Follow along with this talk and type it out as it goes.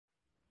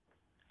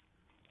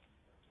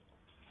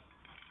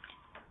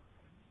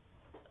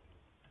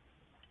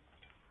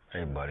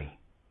Hey, buddy.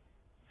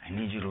 I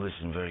need you to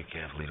listen very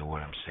carefully to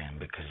what I'm saying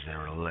because there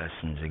are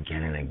lessons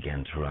again and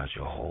again throughout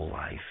your whole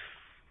life.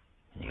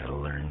 You gotta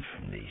learn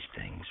from these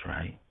things,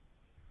 right?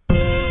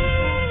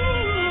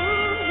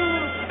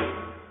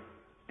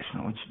 It's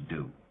not what you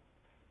do.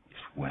 It's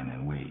when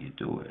and where you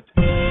do it.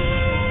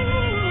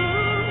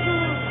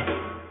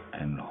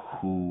 And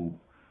who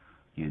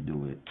you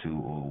do it to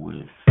or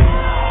with.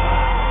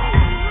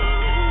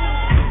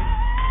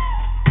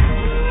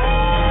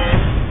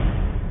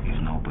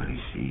 If nobody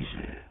sees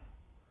it,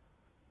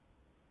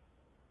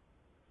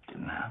 it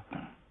didn't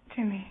happen.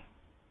 Jimmy,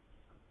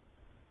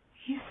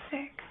 he's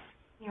sick.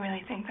 You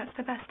really think that's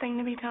the best thing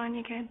to be telling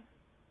your kid?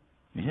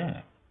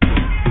 Yeah.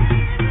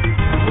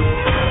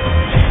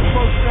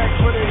 First back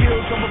for the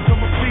hills, I'ma put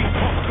my feet.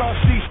 Car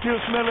seat still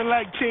smelling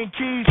like 10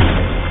 keys.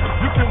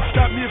 You couldn't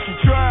stop me if you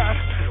tried,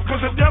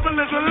 cause the devil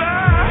is a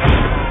lie.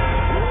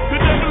 The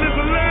devil is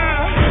a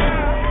lie.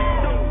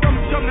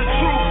 Tell the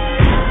truth.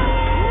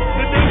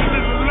 The devil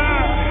is a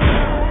lie.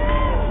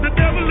 The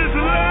devil is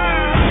a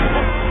lie.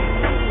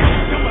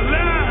 I'm a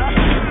lie.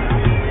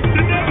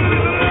 The devil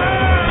is a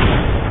lie.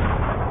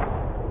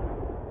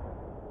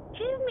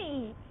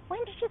 Jimmy, when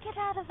did you get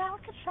out of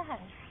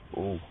Alcatraz?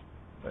 Oh,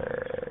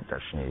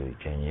 that's nearly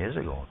 10 years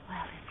ago.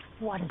 Well,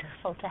 it's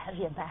wonderful to have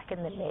you back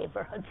in the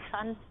neighborhood,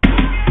 son.